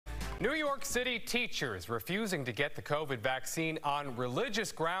New York City teachers refusing to get the COVID vaccine on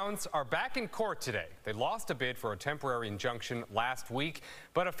religious grounds are back in court today. They lost a bid for a temporary injunction last week,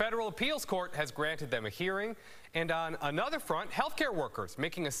 but a federal appeals court has granted them a hearing. And on another front, healthcare workers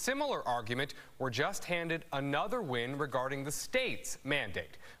making a similar argument were just handed another win regarding the state's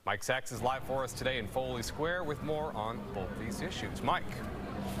mandate. Mike Sachs is live for us today in Foley Square with more on both these issues. Mike.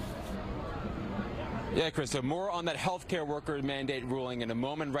 Yeah, Chris, so more on that healthcare worker mandate ruling in a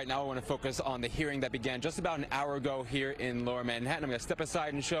moment. Right now, I want to focus on the hearing that began just about an hour ago here in Lower Manhattan. I'm going to step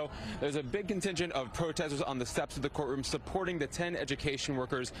aside and show there's a big contingent of protesters on the steps of the courtroom supporting the 10 education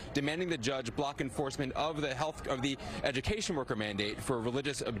workers, demanding the judge block enforcement of the education worker mandate for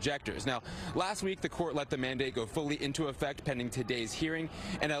religious objectors. Now, last week, the court let the mandate go fully into effect pending today's hearing,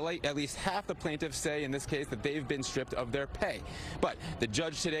 and at least half the plaintiffs say in this case that they've been stripped of their pay. But the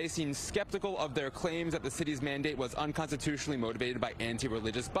judge today seems skeptical of their claims that the city's mandate was unconstitutionally motivated by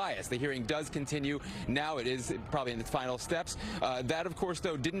anti-religious bias. The hearing does continue. Now it is probably in its final steps. That, of course,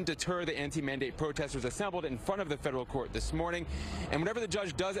 though, didn't deter the anti-mandate protesters assembled in front of the federal court this morning. And whatever the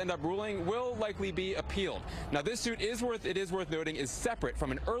judge does end up ruling will likely be appealed. Now, this suit is worth noting is separate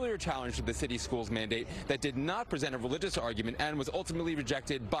from an earlier challenge to the city schools mandate that did not present a religious argument and was ultimately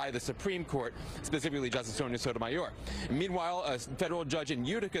rejected by the Supreme Court, specifically Justice Sonia Sotomayor. Meanwhile, a federal judge in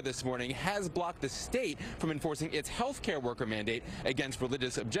Utica this morning has blocked the state from enforcing its healthcare worker mandate against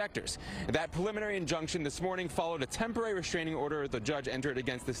religious objectors. That preliminary injunction this morning followed a temporary restraining order the judge entered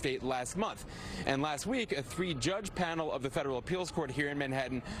against the state last month. And last week, a 3-judge panel of the federal appeals court here in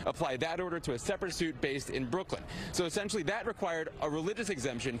Manhattan applied that order to a separate suit based in Brooklyn. So essentially that required a religious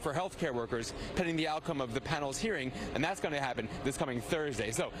exemption for healthcare workers pending the outcome of the panel's hearing, and that's going to happen this coming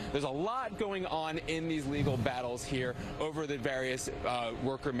Thursday. So there's a lot going on in these legal battles here over the various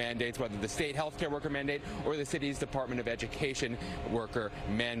worker mandates, whether the state healthcare worker mandate or the city's Department of Education worker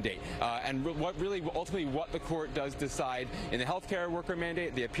mandate. And ultimately what the court does decide in the healthcare worker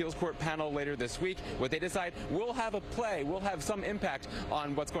mandate, the appeals court panel later this week, what they decide will have some impact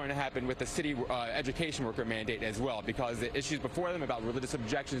on what's going to happen with the city education worker mandate as well, because the issues before them about religious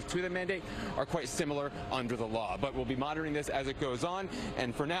objections to the mandate are quite similar under the law. But we'll be monitoring this as it goes on,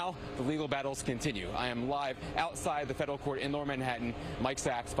 and for now, the legal battles continue. I am live outside the federal court in Lower Manhattan. Mike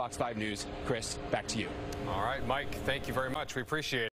Sachs, Fox 5 News. Chris, back to you. All right, Mike, thank you very much. We appreciate it.